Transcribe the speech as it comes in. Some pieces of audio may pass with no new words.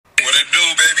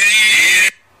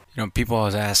People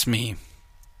always ask me,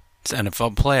 it's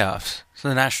NFL playoffs, it's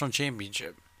the national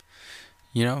championship.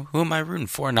 Who am I rooting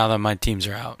for now that my teams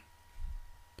are out?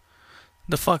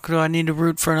 The fuck do I need to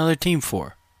root for another team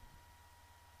for?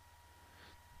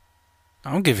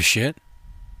 I don't give a shit.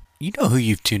 You know who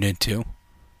you've tuned into.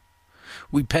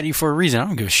 We petty for a reason. I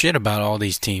don't give a shit about all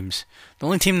these teams. The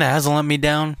only team that hasn't let me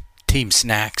down, Team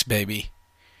Snacks, baby.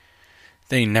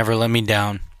 They never let me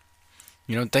down.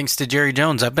 Thanks to Jerry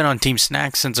Jones, I've been on Team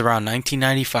Snacks since around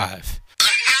 1995.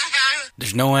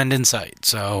 There's no end in sight,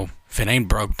 so if it ain't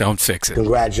broke, don't fix it.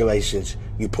 Congratulations,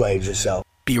 you played yourself.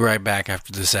 Be right back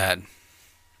after this ad.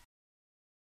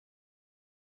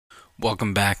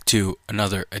 Welcome back to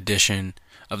another edition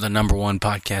of the number one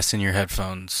podcast in your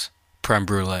headphones, Creme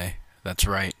Brulee. That's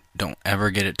right. Don't ever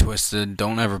get it twisted.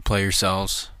 Don't ever play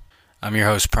yourselves. I'm your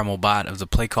host, Premal Bot of the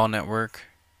Play Call Network.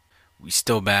 We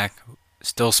still back,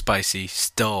 still spicy,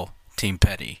 still Team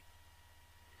Petty.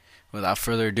 Without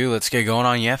further ado, let's get going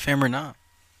on Yeah Fam or Not.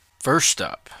 First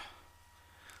up,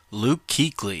 Luke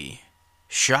Kuechly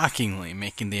shockingly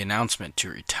making the announcement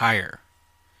to retire.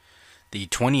 The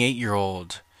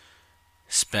 28-year-old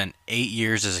spent 8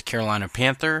 years as a Carolina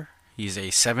Panther. He's a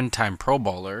 7-time Pro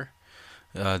Bowler,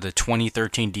 the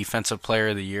 2013 Defensive Player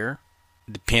of the Year.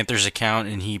 The Panthers account,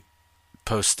 and he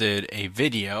posted a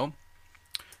video,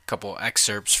 a couple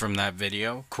excerpts from that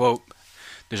video. Quote,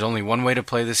 "There's only one way to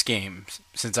play this game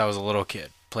since I was a little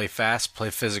kid. Play fast, play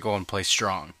physical, and play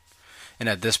strong. And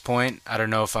at this point, I don't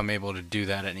know if I'm able to do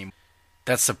that anymore.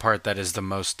 That's the part that is the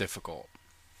most difficult."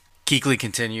 Kuechly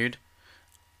continued,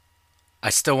 "I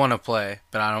still want to play,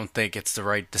 but I don't think it's the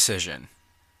right decision."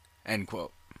 End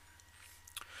quote.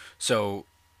 So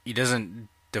he doesn't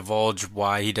divulge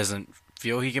why he doesn't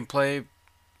feel he can play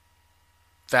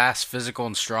fast, physical,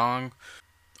 and strong,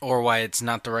 or why it's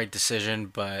not the right decision,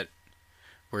 but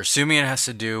we're assuming it has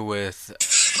to do with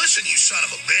Listen, you son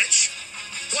of a bitch.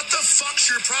 What the fuck's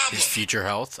your problem? his future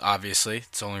health, obviously.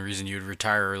 It's the only reason you would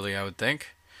retire early, I would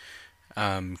think.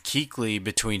 Kuechly,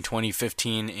 between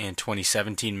 2015 and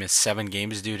 2017, missed 7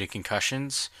 games due to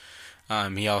concussions.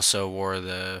 He also wore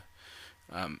the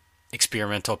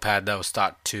experimental pad that was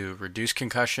thought to reduce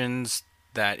concussions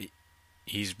that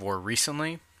he's wore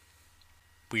recently.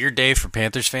 Weird day for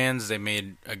Panthers fans. They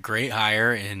made a great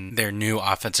hire in their new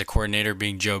offensive coordinator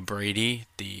being Joe Brady,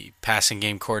 the passing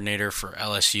game coordinator for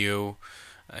LSU,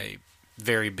 a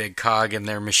very big cog in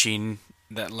their machine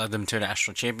that led them to a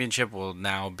national championship, will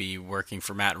now be working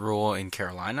for Matt Rule in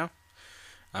Carolina.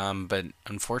 But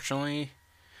unfortunately,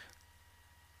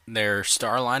 their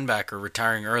star linebacker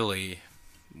retiring early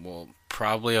will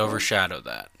probably overshadow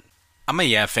that. I'm a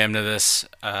yeah fan to this.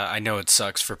 I know it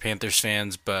sucks for Panthers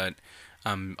fans, but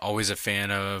I'm always a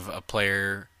fan of a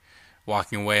player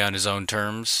walking away on his own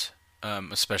terms,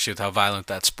 especially with how violent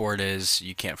that sport is.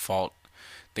 You can't fault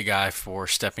the guy for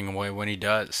stepping away when he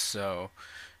does. So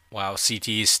while CT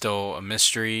is still a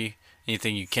mystery,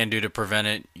 anything you can do to prevent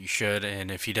it, you should. And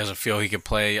if he doesn't feel he can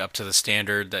play up to the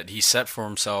standard that he set for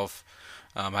himself,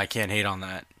 I can't hate on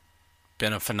that.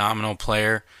 Been a phenomenal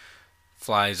player,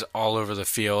 flies all over the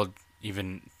field,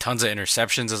 even tons of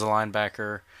interceptions as a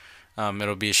linebacker.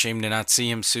 It'll be a shame to not see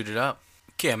him suited up.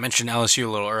 Okay, I mentioned LSU a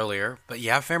little earlier, but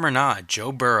yeah, fam or not,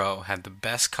 Joe Burrow had the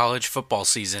best college football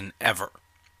season ever.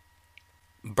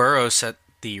 Burrow set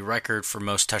the record for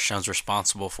most touchdowns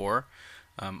responsible for.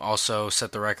 Also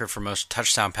set the record for most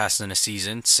touchdown passes in a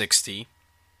season, 60.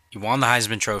 He won the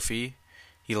Heisman Trophy.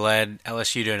 He led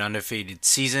LSU to an undefeated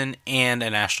season and a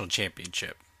national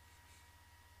championship.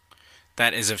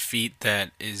 That is a feat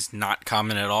that is not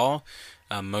common at all.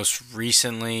 Most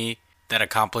recently, that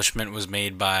accomplishment was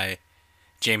made by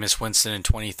Jameis Winston in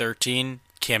 2013,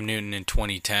 Cam Newton in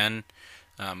 2010,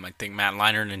 I think Matt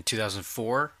Leinart in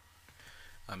 2004.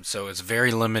 So it's a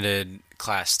very limited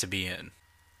class to be in.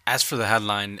 As for the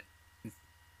headline,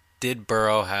 did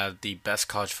Burrow have the best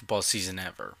college football season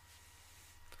ever?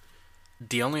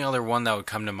 The only other one that would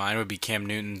come to mind would be Cam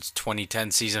Newton's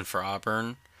 2010 season for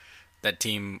Auburn. That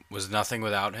team was nothing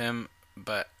without him.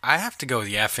 But I have to go with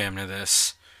yeah fam to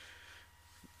this.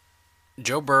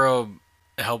 Joe Burrow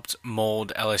helped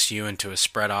mold LSU into a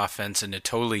spread offense, into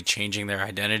totally changing their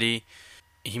identity.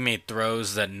 He made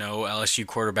throws that no LSU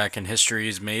quarterback in history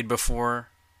has made before.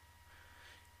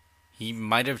 He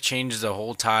might have changed the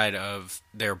whole tide of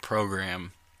their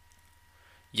program.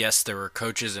 Yes, there were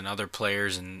coaches and other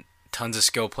players and tons of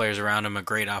skill players around him, a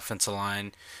great offensive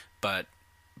line, but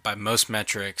by most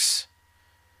metrics,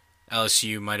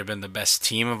 LSU might have been the best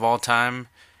team of all time,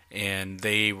 and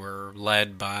they were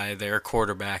led by their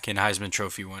quarterback and Heisman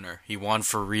Trophy winner. He won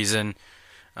for a reason.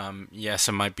 Yes,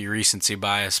 it might be recency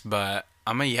bias, but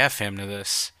I'm a yeah fam to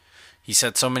this. He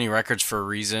set so many records for a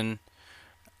reason.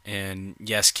 And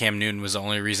yes, Cam Newton was the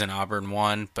only reason Auburn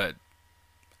won, but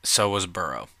so was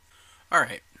Burrow. All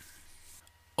right.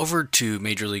 Over to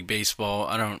Major League Baseball.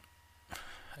 I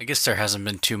guess there hasn't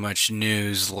been too much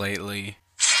news lately.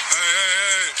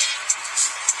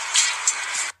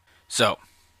 So,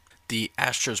 the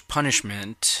Astros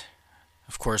punishment,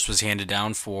 of course, was handed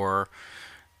down for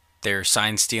their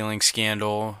sign stealing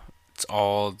scandal. It's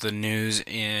all the news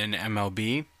in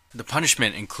MLB. The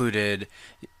punishment included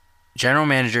General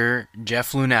Manager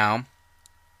Jeff Lunau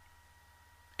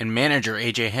and manager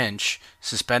A.J. Hinch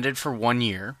suspended for 1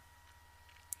 year.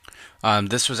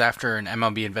 This was after an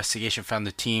MLB investigation found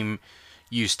the team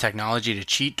used technology to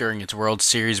cheat during its World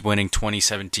Series winning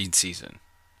 2017 season.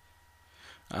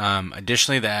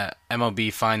 Additionally, the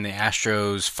MLB fined the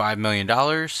Astros $5 million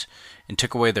and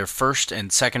took away their first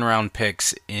and second round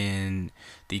picks in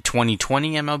the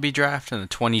 2020 MLB draft and the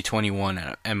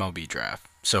 2021 MLB draft.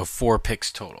 So 4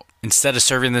 picks total. Instead of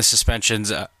serving the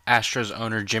suspensions, Astros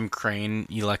owner Jim Crane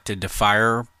elected to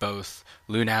fire both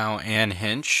Lunau and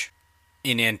Hinch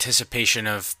in anticipation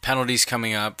of penalties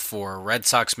coming up for Red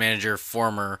Sox manager,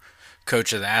 former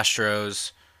coach of the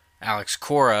Astros, Alex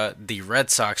Cora. The Red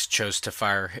Sox chose to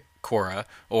fire Cora,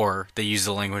 or they used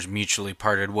the language mutually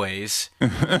parted ways. You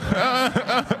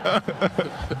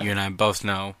and I both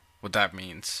know what that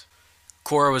means.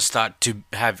 Cora was thought to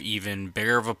have even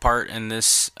bigger of a part in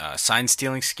this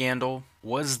sign-stealing scandal.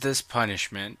 Was this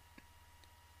punishment,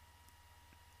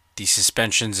 the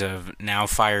suspensions of now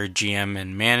fired GM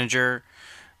and manager,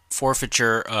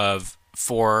 forfeiture of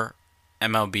 4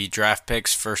 MLB draft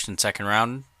picks, first and second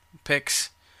round picks,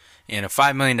 and a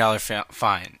 $5 million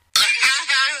fine?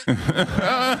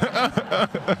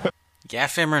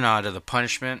 Gaff him or not of the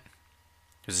punishment?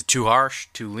 Was it too harsh,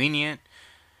 too lenient?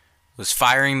 Was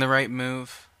firing the right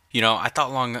move? You know, I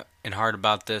thought long and hard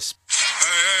about this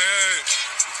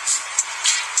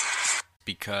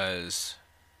because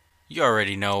you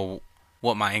already know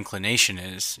what my inclination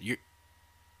is.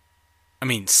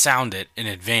 Sound it in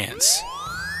advance.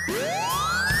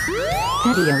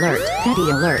 Petty alert, petty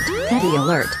alert, petty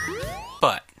alert.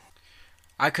 But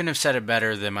I couldn't have said it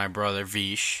better than my brother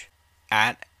Vish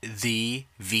at the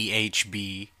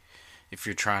VHB if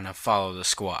you're trying to follow the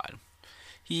squad.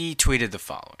 He tweeted the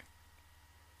following.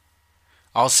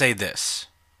 I'll say this.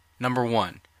 Number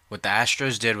 1, what the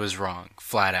Astros did was wrong,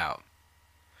 flat out.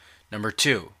 Number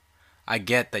 2, I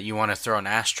get that you want to throw an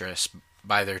asterisk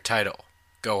by their title.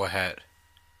 Go ahead.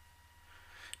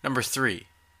 Number 3,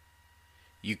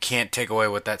 you can't take away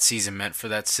what that season meant for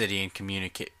that city and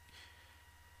community.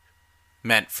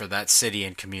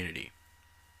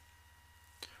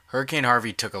 Hurricane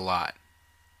Harvey took a lot.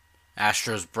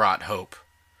 Astros brought hope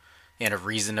and a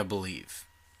reason to believe.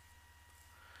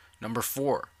 Number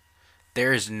 4,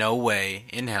 there is no way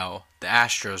in hell the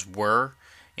Astros were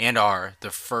and are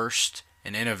the first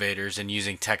and innovators in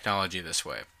using technology this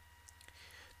way.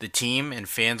 The team and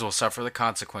fans will suffer the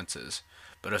consequences,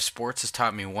 but if sports has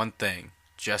taught me one thing,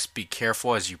 just be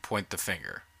careful as you point the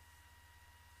finger.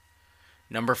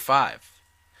 Number 5,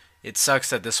 it sucks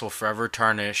that this will forever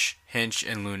tarnish Hinch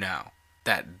and Lunau,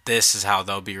 that this is how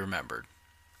they'll be remembered.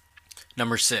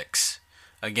 Number 6,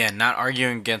 again, not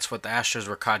arguing against what the Astros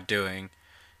were caught doing,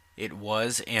 it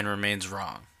was and remains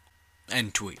wrong.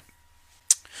 End tweet.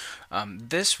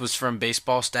 This was from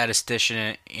baseball statistician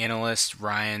and analyst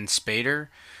Ryan Spader.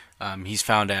 He's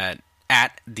found at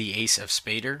the Ace of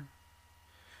Spader.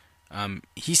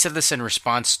 He said this in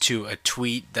response to a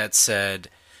tweet that said,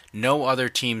 no other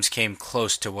teams came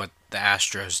close to what the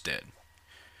Astros did.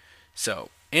 So,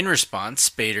 in response,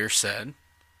 Spader said,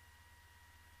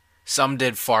 some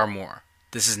did far more.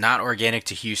 This is not organic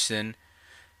to Houston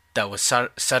that was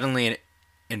suddenly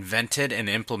invented and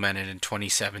implemented in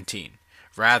 2017.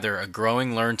 Rather, a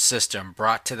growing learned system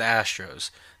brought to the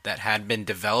Astros that had been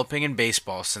developing in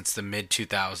baseball since the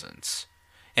mid-2000s.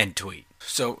 End tweet.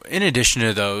 So, in addition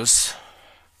to those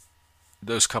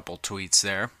couple tweets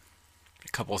there, a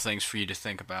couple things for you to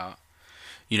think about.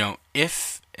 You know,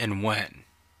 if and when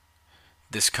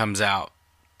this comes out,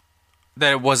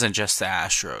 that it wasn't just the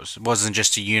Astros. It wasn't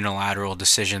just a unilateral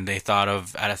decision they thought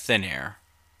of out of thin air.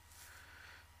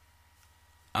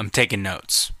 I'm taking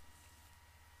notes.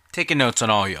 Taking notes on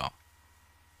all y'all.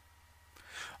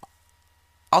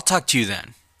 I'll talk to you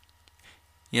then.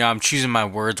 You know, I'm choosing my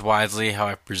words wisely, how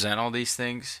I present all these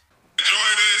things. Enjoy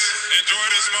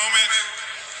this moment,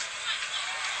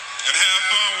 and have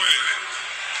fun with it.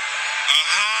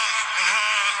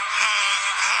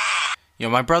 You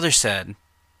know, my brother said,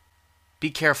 be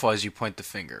careful as you point the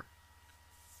finger.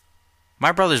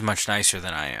 My brother's much nicer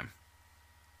than I am.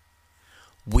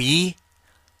 We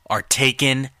are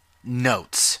taking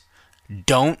notes.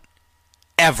 Don't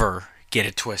ever get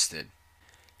it twisted.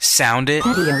 Sound it.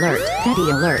 Petty alert. Petty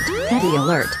alert. Petty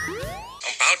alert. I'm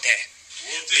about that.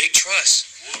 Big trust.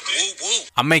 Woo woo.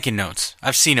 I'm making notes.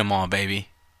 I've seen them all, baby.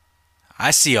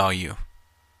 I see all you.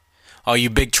 All you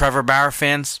big Trevor Bauer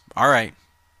fans, all right.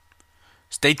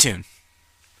 Stay tuned.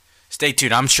 Stay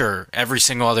tuned. I'm sure every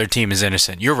single other team is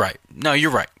innocent. You're right. No,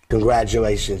 you're right.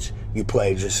 Congratulations, you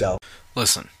played yourself.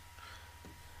 Listen,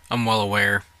 I'm well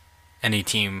aware any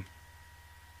team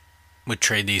would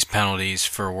trade these penalties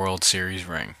for a World Series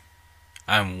ring.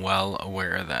 I'm well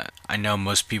aware of that. I know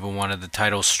most people wanted the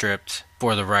title stripped.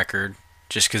 For the record,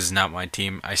 just because it's not my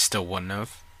team, I still wouldn't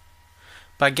have.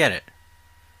 But I get it.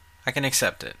 I can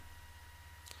accept it.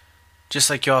 Just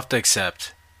like you'll have to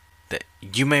accept that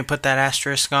you may put that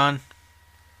asterisk on,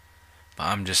 but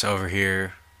I'm just over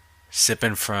here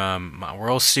sipping from my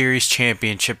World Series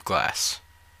championship glass.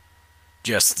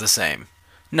 Just the same.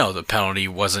 No, the penalty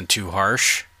wasn't too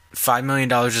harsh. $5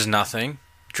 million is nothing.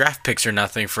 Draft picks are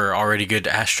nothing for an already good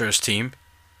Astros team.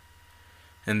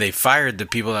 And they fired the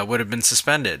people that would have been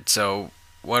suspended. So,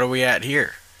 what are we at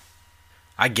here?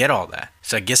 I get all that.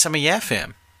 So I guess I'm a yeah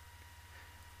fan.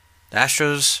 The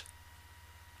Astros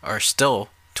are still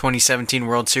 2017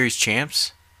 World Series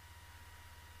champs.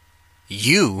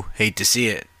 You hate to see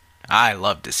it. I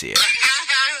love to see it.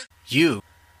 You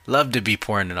love to be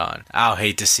pouring it on. I'll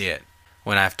hate to see it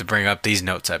when I have to bring up these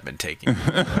notes I've been taking.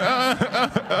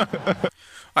 Alright,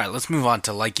 let's move on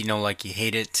to Likey No Likey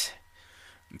Hate It.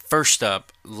 First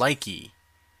up, Likey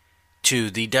to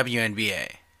the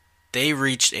WNBA. They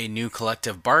reached a new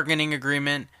collective bargaining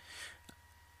agreement.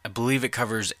 I believe it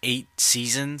covers 8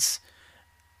 seasons.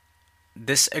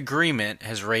 This agreement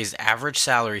has raised average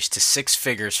salaries to 6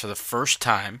 figures for the first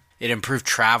time. It improved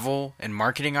travel and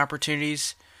marketing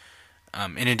opportunities.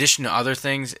 In addition to other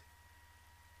things,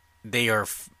 they are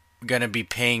going to be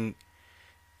paying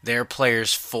their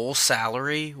players full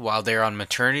salary while they're on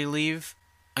maternity leave.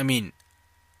 I mean,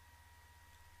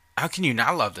 how can you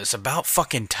not love this? About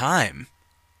fucking time.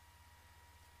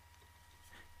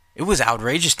 It was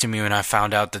outrageous to me when I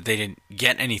found out that they didn't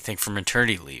get anything for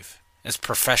maternity leave as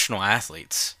professional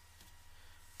athletes.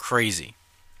 Crazy.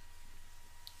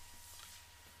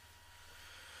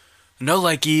 No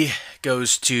Likey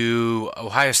goes to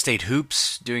Ohio State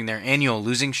Hoops doing their annual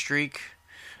losing streak.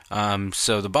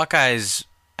 So the Buckeyes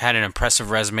had an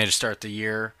impressive resume to start the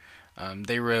year.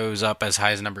 They rose up as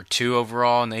high as number 2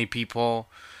 overall in the AP poll.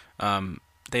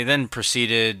 They then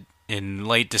proceeded in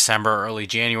late December, early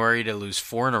January to lose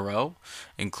 4 in a row,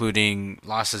 including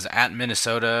losses at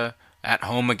Minnesota, at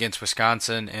home against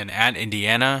Wisconsin, and at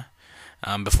Indiana,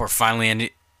 before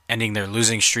finally ending their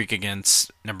losing streak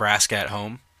against Nebraska at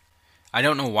home. I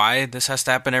don't know why this has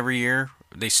to happen every year.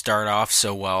 They start off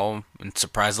so well and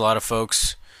surprise a lot of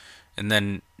folks, and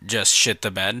then just shit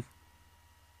the bed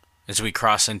as we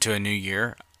cross into a new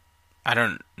year. I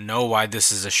don't know why this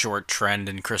is a short trend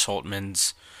in Chris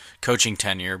Holtman's coaching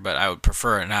tenure, but I would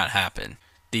prefer it not happen.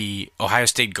 The Ohio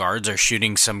State guards are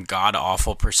shooting some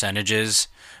god-awful percentages,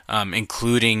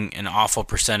 including an awful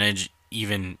percentage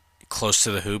even close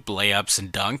to the hoop, layups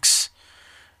and dunks.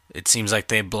 It seems like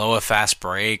they blow a fast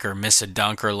break or miss a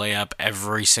dunk or layup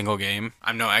every single game.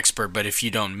 I'm no expert, but if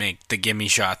you don't make the gimme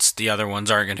shots, the other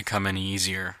ones aren't going to come any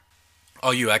easier.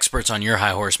 All you experts on your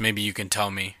high horse, maybe you can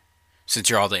tell me, since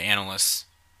you're all the analysts.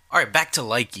 Alright, back to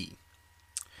Likey.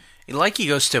 Likey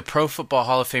goes to Pro Football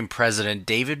Hall of Fame president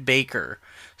David Baker,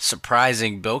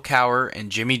 surprising Bill Cowher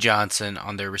and Jimmy Johnson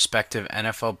on their respective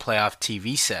NFL playoff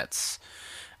TV sets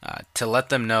to let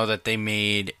them know that they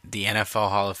made the NFL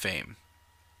Hall of Fame.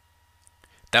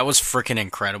 That was freaking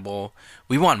incredible.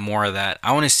 We want more of that.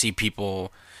 I want to see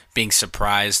people being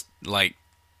surprised like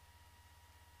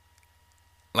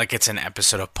it's an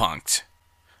episode of Punk'd.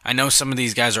 I know some of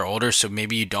these guys are older, so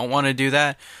maybe you don't want to do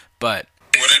that, but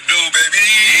What it do,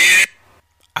 baby?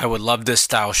 I would love this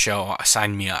style show.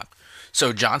 Sign me up.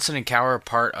 So Johnson and Cowher are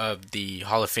part of the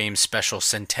Hall of Fame special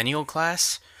centennial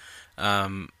class.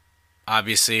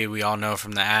 Obviously, we all know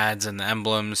from the ads and the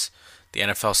emblems, the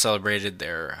NFL celebrated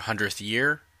their 100th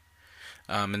year.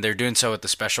 And they're doing so with the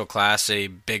special class, a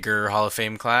bigger Hall of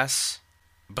Fame class.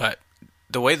 But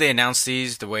the way they announced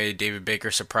these, the way David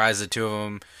Baker surprised the two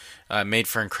of them, made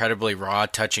for incredibly raw,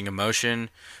 touching emotion.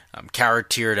 Cowher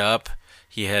teared up.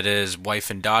 He had his wife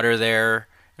and daughter there,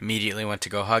 immediately went to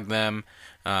go hug them.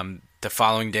 The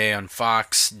following day on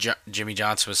Fox, Jimmy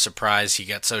Johnson was surprised. He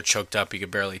got so choked up he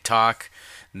could barely talk.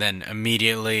 Then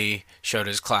immediately showed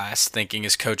his class, thanking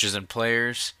his coaches and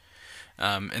players.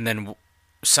 And then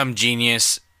some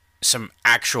genius some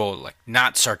actual, like,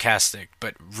 not sarcastic,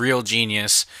 but real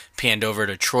genius panned over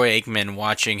to Troy Aikman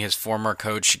watching his former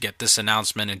coach get this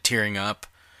announcement and tearing up.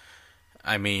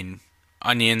 I mean,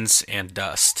 onions and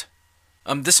dust.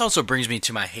 This also brings me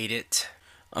to my hate it.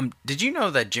 Did you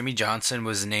know that Jimmy Johnson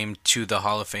was named to the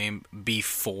Hall of Fame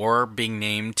before being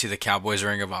named to the Cowboys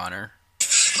Ring of Honor?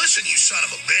 Listen, you son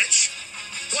of a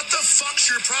bitch. What the fuck's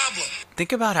your problem?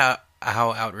 Think about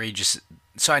how outrageous.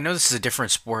 So I know this is a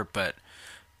different sport, but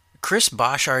Chris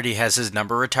Bosh already has his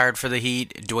number retired for the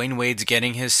Heat. Dwayne Wade's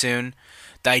getting his soon.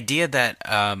 The idea that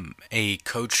a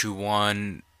coach who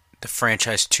won the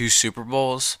franchise 2 Super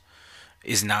Bowls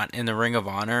is not in the Ring of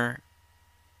Honor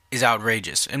is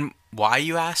outrageous. And why,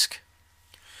 you ask?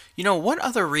 You know, what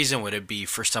other reason would it be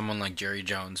for someone like Jerry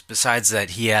Jones besides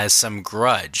that he has some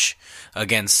grudge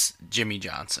against Jimmy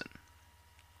Johnson?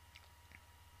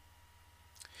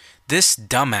 This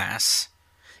dumbass,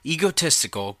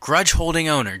 egotistical, grudge-holding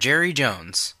owner, Jerry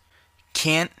Jones,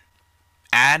 can't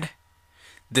add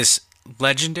this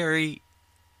legendary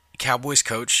Cowboys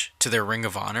coach to their Ring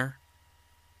of Honor.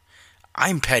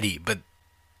 I'm petty, but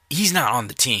he's not on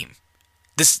the team.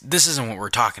 This isn't what we're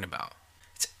talking about.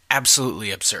 It's absolutely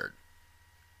absurd.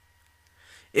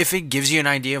 If it gives you an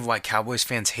idea of why Cowboys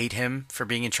fans hate him for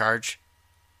being in charge,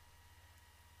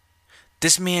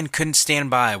 this man couldn't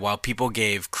stand by while people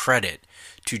gave credit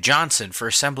to Johnson for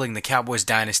assembling the Cowboys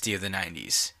dynasty of the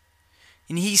 90s.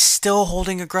 And he's still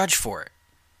holding a grudge for it.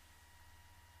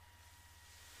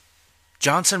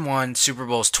 Johnson won Super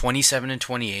Bowls 27 and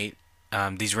 28.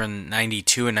 These were in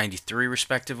 92 and 93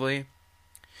 respectively.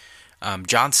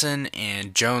 Johnson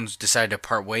and Jones decided to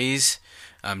part ways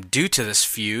due to this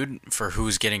feud for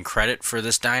who's getting credit for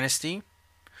this dynasty.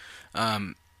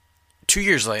 2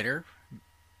 years later,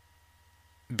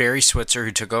 Barry Switzer,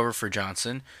 who took over for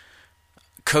Johnson,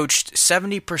 coached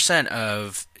 70%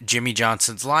 of Jimmy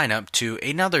Johnson's lineup to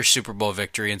another Super Bowl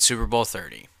victory in Super Bowl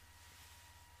 30.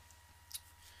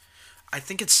 I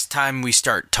think it's time we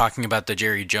start talking about the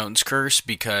Jerry Jones curse,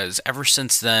 because ever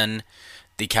since then,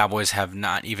 the Cowboys have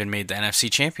not even made the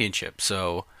NFC Championship.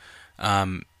 So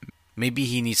maybe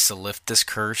he needs to lift this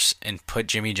curse and put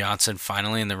Jimmy Johnson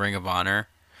finally in the Ring of Honor.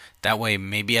 That way,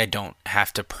 maybe I don't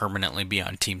have to permanently be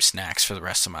on Team Snacks for the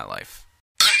rest of my life.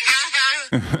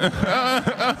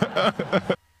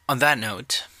 On that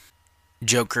note,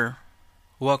 Joker,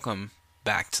 welcome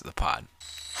back to the pod.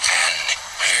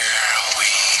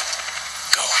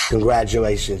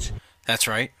 Congratulations. That's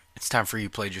right. It's time for You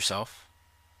Played Yourself.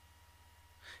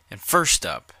 And first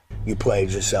up, You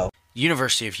played yourself.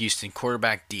 University of Houston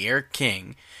quarterback D'Eriq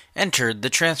King entered the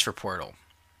transfer portal.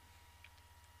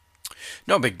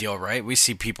 No big deal, right? We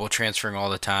see people transferring all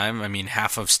the time. I mean,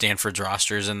 half of Stanford's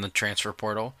roster is in the transfer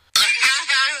portal.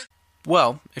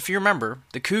 Well, if you remember,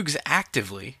 the Cougs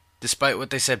actively, despite what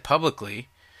they said publicly,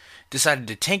 decided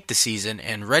to tank the season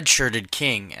and redshirted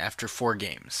King after 4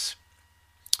 games.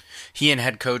 He and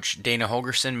head coach Dana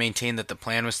Holgorsen maintained that the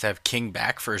plan was to have King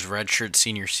back for his redshirt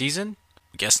senior season.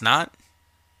 Guess not.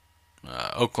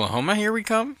 Oklahoma, here we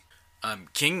come.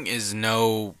 King is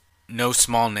no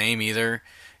small name either.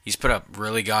 He's put up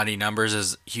really gaudy numbers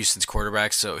as Houston's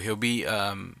quarterback, so he'll be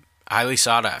highly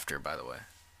sought after, by the way.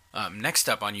 Next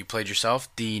up on You Played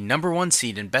Yourself, the number 1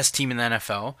 seed and best team in the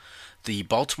NFL, the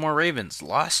Baltimore Ravens,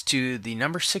 lost to the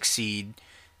number 6 seed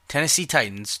Tennessee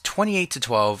Titans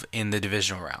 28-12 in the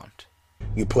divisional round.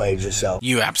 You played yourself.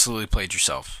 You absolutely played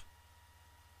yourself.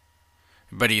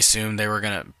 Everybody assumed they were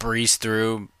going to breeze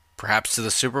through, perhaps to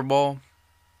the Super Bowl.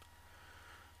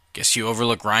 Guess you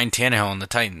overlooked Ryan Tannehill and the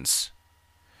Titans.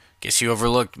 Guess you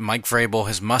overlooked Mike Vrabel,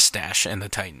 his mustache, and the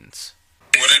Titans.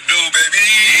 What it do, baby?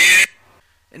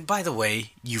 And by the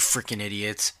way, you freaking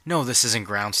idiots, no, this isn't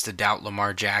grounds to doubt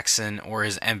Lamar Jackson or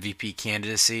his MVP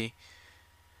candidacy.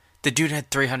 The dude had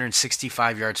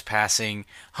 365 yards passing,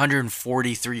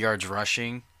 143 yards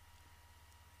rushing.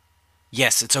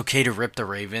 Yes, it's okay to rip the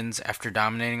Ravens after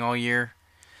dominating all year,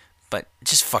 but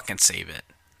just fucking save it.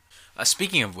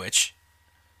 Speaking of which,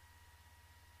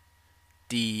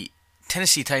 the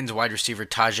Tennessee Titans wide receiver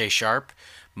Tajay Sharp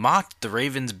mocked the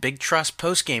Ravens' Big Trust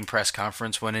post-game press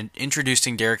conference when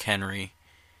introducing Derrick Henry.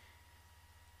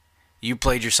 You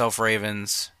played yourself,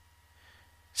 Ravens.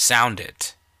 Sound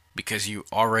it, because you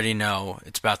already know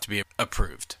it's about to be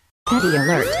approved. Petty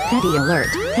alert, petty alert,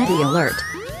 petty alert.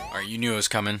 Alright, you knew it was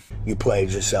coming. You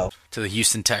played yourself. To the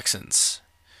Houston Texans.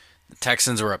 The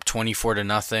Texans were up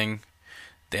 24-0.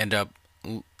 They end up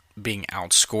being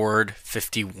outscored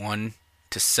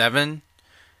 51-7.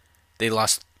 They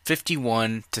lost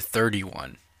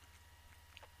 51-31.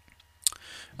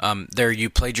 Their You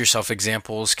Played Yourself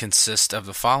examples consist of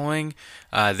the following.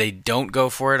 They don't go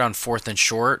for it on 4th and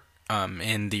short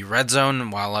in the red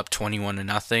zone while up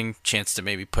 21-0, chance to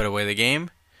maybe put away the game.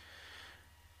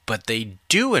 But they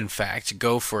do, in fact,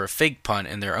 go for a fake punt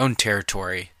in their own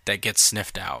territory that gets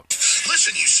sniffed out.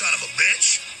 Listen, you son of a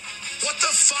bitch. What the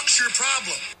fuck's your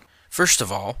problem? First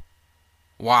of all,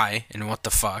 why and what the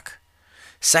fuck?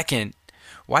 Second,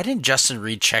 why didn't Justin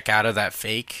Reed check out of that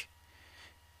fake?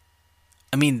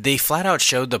 I mean, they flat out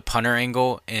showed the punter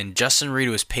angle, and Justin Reed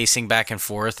was pacing back and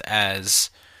forth as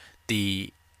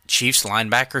the Chiefs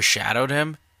linebacker shadowed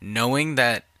him, knowing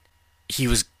that he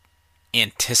was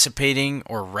anticipating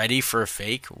or ready for a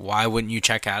fake. Why wouldn't you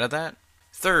check out of that?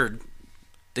 Third,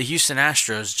 the Houston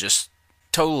Astros just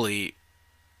totally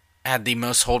had the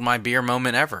most hold my beer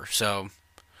moment ever. So,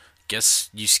 guess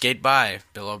you skate by,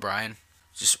 Bill O'Brien.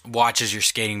 Just watch as you're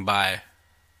skating by.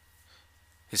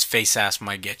 His face ass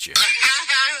might get you.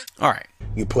 Alright.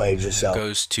 You played yourself.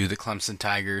 Goes to the Clemson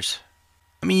Tigers.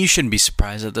 I mean, you shouldn't be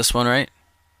surprised at this one, right?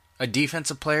 A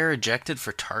defensive player ejected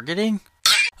for targeting?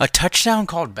 A touchdown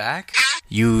called back?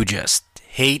 You just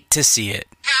hate to see it.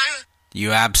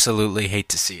 You absolutely hate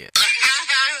to see it.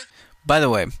 By the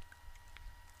way,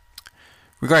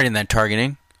 regarding that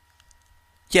targeting,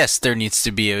 yes, there needs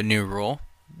to be a new rule.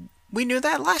 We knew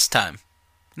that last time.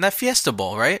 In that Fiesta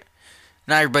Bowl, right?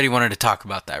 Not everybody wanted to talk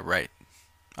about that, right?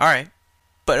 Alright.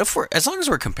 But as long as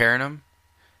we're comparing them,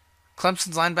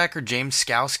 Clemson's linebacker James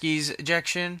Skalski's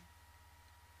ejection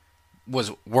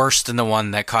was worse than the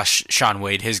one that cost Sean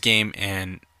Wade his game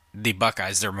and the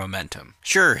Buckeyes their momentum.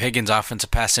 Sure, Higgins'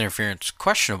 offensive pass interference,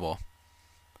 questionable.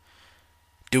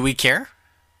 Do we care?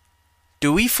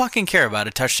 Do we fucking care about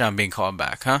a touchdown being called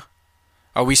back, huh?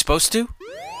 Are we supposed to?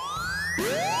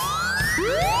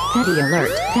 Petty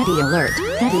alert, petty alert,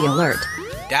 petty alert.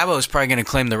 Dabo's probably going to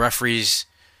claim the referees,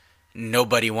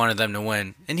 nobody wanted them to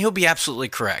win. And he'll be absolutely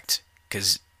correct,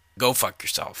 because go fuck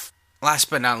yourself. Last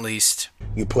but not least,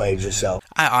 You played yourself.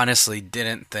 I honestly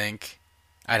didn't think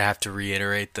I'd have to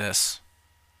reiterate this.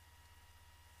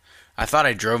 I thought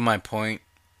I drove my point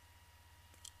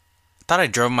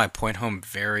home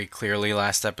very clearly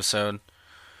last episode.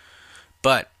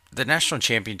 But the national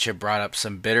championship brought up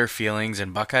some bitter feelings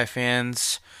in Buckeye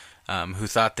fans who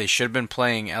thought they should have been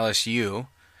playing LSU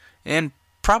and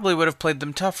probably would have played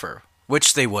them tougher,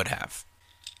 which they would have.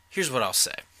 Here's what I'll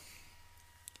say.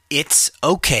 It's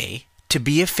okay to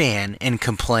be a fan and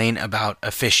complain about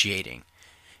officiating.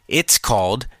 It's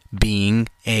called being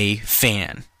a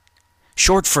fan.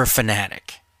 Short for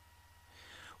fanatic.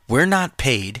 We're not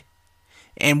paid,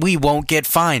 and we won't get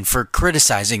fined for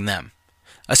criticizing them,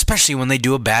 especially when they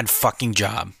do a bad fucking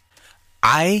job.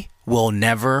 I will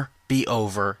never be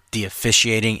over the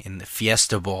officiating in the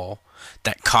Fiesta Bowl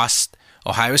that cost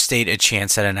Ohio State a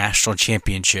chance at a national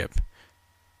championship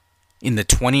in the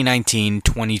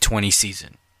 2019-2020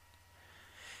 season.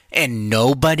 And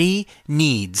nobody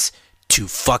needs to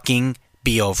fucking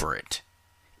be over it.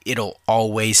 It'll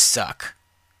always suck.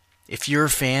 If you're a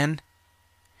fan,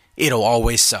 it'll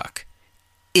always suck.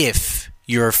 If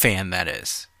you're a fan, that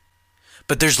is.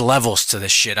 But there's levels to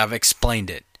this shit. I've explained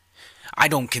it. I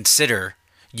don't consider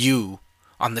you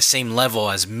on the same level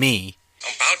as me.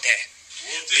 I'm about that.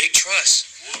 Big trust.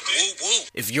 Woo woo.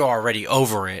 If you're already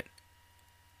over it,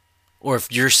 or if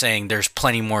you're saying there's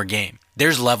plenty more game.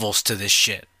 There's levels to this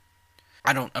shit.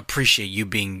 I don't appreciate you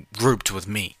being grouped with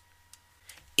me.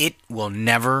 It will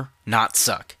never not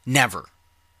suck. Never.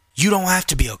 You don't have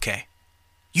to be okay.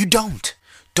 You don't.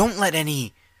 Don't let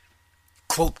any,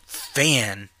 quote,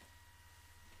 fan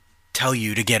tell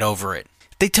you to get over it.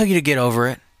 If they tell you to get over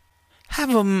it,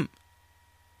 have them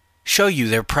show you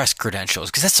their press credentials,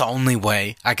 because that's the only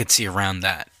way I could see around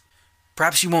that.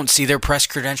 Perhaps you won't see their press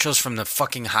credentials from the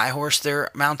fucking high horse they're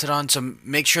mounted on, so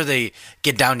make sure they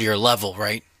get down to your level,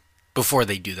 right? Before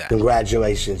they do that.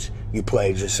 Congratulations. You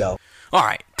played yourself.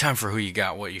 Alright, time for Who You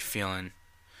Got, What You Feeling.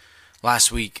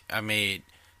 Last week, I made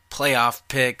playoff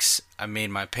picks. I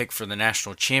made my pick for the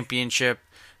national championship.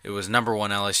 It was number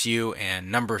 1 LSU and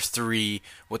number 3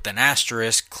 with an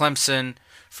asterisk, Clemson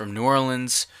from New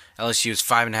Orleans. LSU is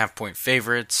 5.5 point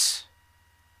favorites.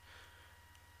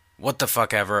 What the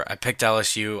fuck ever. I picked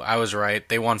LSU. I was right.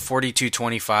 They won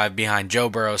 42-25 behind Joe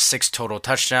Burrow. 6 total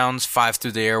touchdowns, 5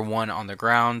 through the air, 1 on the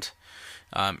ground.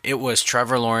 It was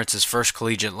Trevor Lawrence's first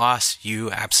collegiate loss.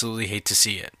 You absolutely hate to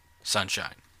see it.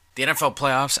 Sunshine. The NFL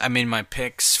playoffs, I made my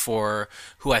picks for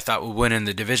who I thought would win in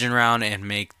the division round and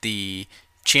make the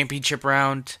championship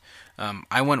round.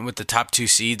 I went with the top 2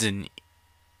 seeds in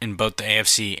both the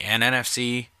AFC and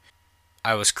NFC.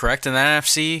 I was correct in the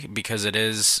NFC because it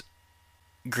is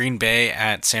Green Bay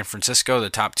at San Francisco, the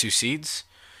top 2 seeds.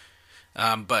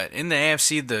 But in the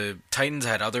AFC, the Titans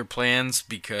had other plans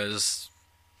because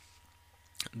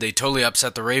They totally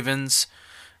upset the Ravens,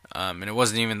 and it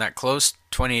wasn't even that close,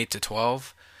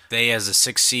 28-12. They, as a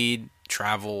 6th seed,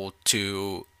 travel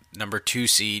to number 2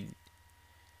 seed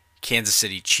Kansas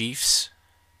City Chiefs.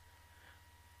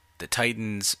 The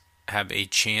Titans have a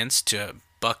chance to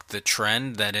buck the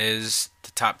trend that is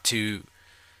the top 2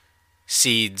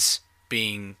 seeds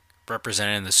being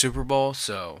represented in the Super Bowl,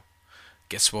 so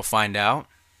guess we'll find out.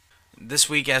 This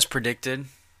week, as predicted,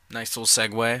 nice little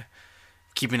segue,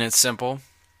 keeping it simple.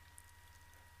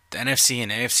 The NFC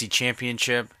and AFC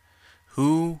Championship,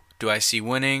 who do I see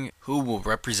winning? Who will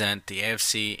represent the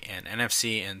AFC and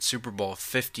NFC in Super Bowl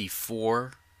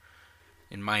 54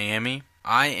 in Miami?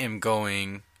 I am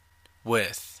going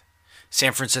with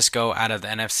San Francisco out of the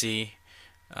NFC.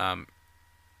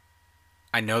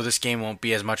 I know this game won't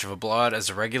be as much of a blowout as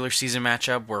a regular season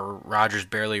matchup where Rodgers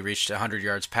barely reached 100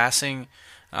 yards passing,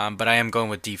 but I am going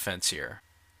with defense here.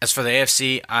 As for the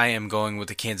AFC, I am going with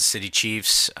the Kansas City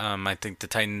Chiefs. I think the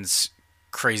Titans'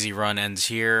 crazy run ends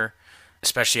here,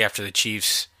 especially after the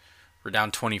Chiefs were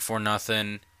down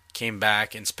 24-0, came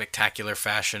back in spectacular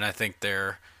fashion. I think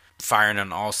they're firing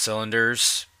on all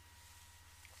cylinders.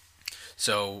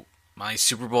 So my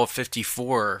Super Bowl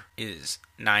 54 is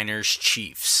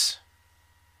Niners-Chiefs.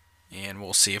 And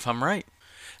we'll see if I'm right.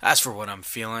 As for what I'm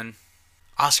feeling,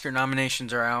 Oscar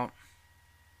nominations are out.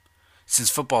 Since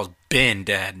football's been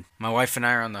dead, my wife and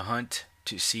I are on the hunt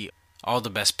to see all the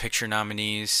Best Picture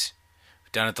nominees.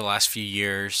 We've done it the last few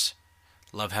years.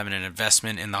 Love having an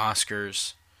investment in the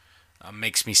Oscars.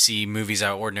 Makes me see movies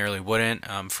I ordinarily wouldn't.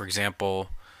 For example,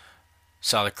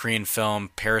 saw the Korean film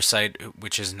Parasite,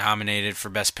 which is nominated for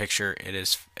Best Picture. It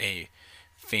is a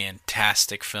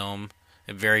fantastic film.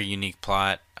 A very unique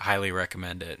plot. Highly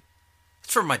recommend it.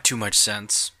 For my too much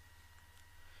sense,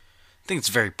 I think it's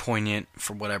very poignant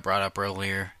for what I brought up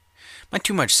earlier. My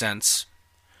too much sense,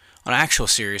 on an actual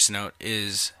serious note,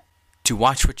 is to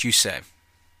watch what you say.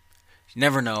 You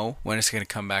never know when it's going to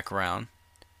come back around.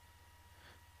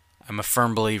 I'm a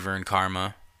firm believer in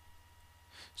karma.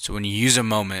 So when you use a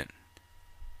moment,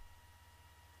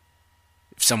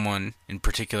 if someone in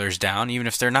particular is down, even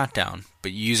if they're not down,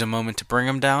 but you use a moment to bring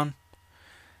them down,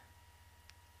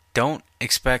 don't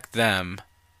expect them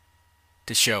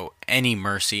to show any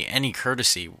mercy, any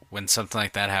courtesy when something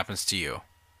like that happens to you.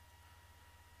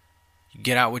 You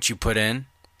get out what you put in.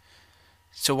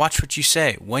 So watch what you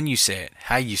say, when you say it,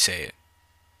 how you say it.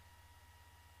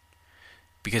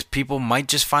 Because people might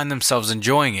just find themselves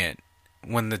enjoying it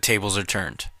when the tables are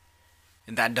turned.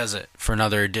 And that does it for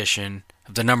another edition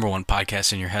of the number 1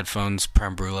 podcast in your headphones,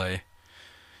 Prem Brulee.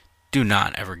 Do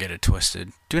not ever get it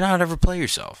twisted. Do not ever play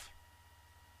yourself.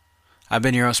 I've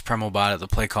been your host, Premal at the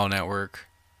Play Call Network.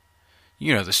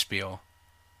 You know the spiel.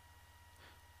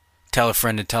 Tell a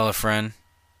friend to tell a friend.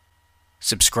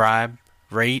 Subscribe,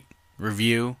 rate,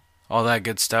 review, all that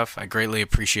good stuff. I greatly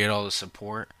appreciate all the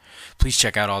support. Please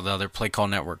check out all the other Play Call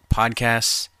Network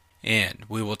podcasts, and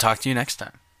we will talk to you next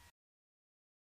time.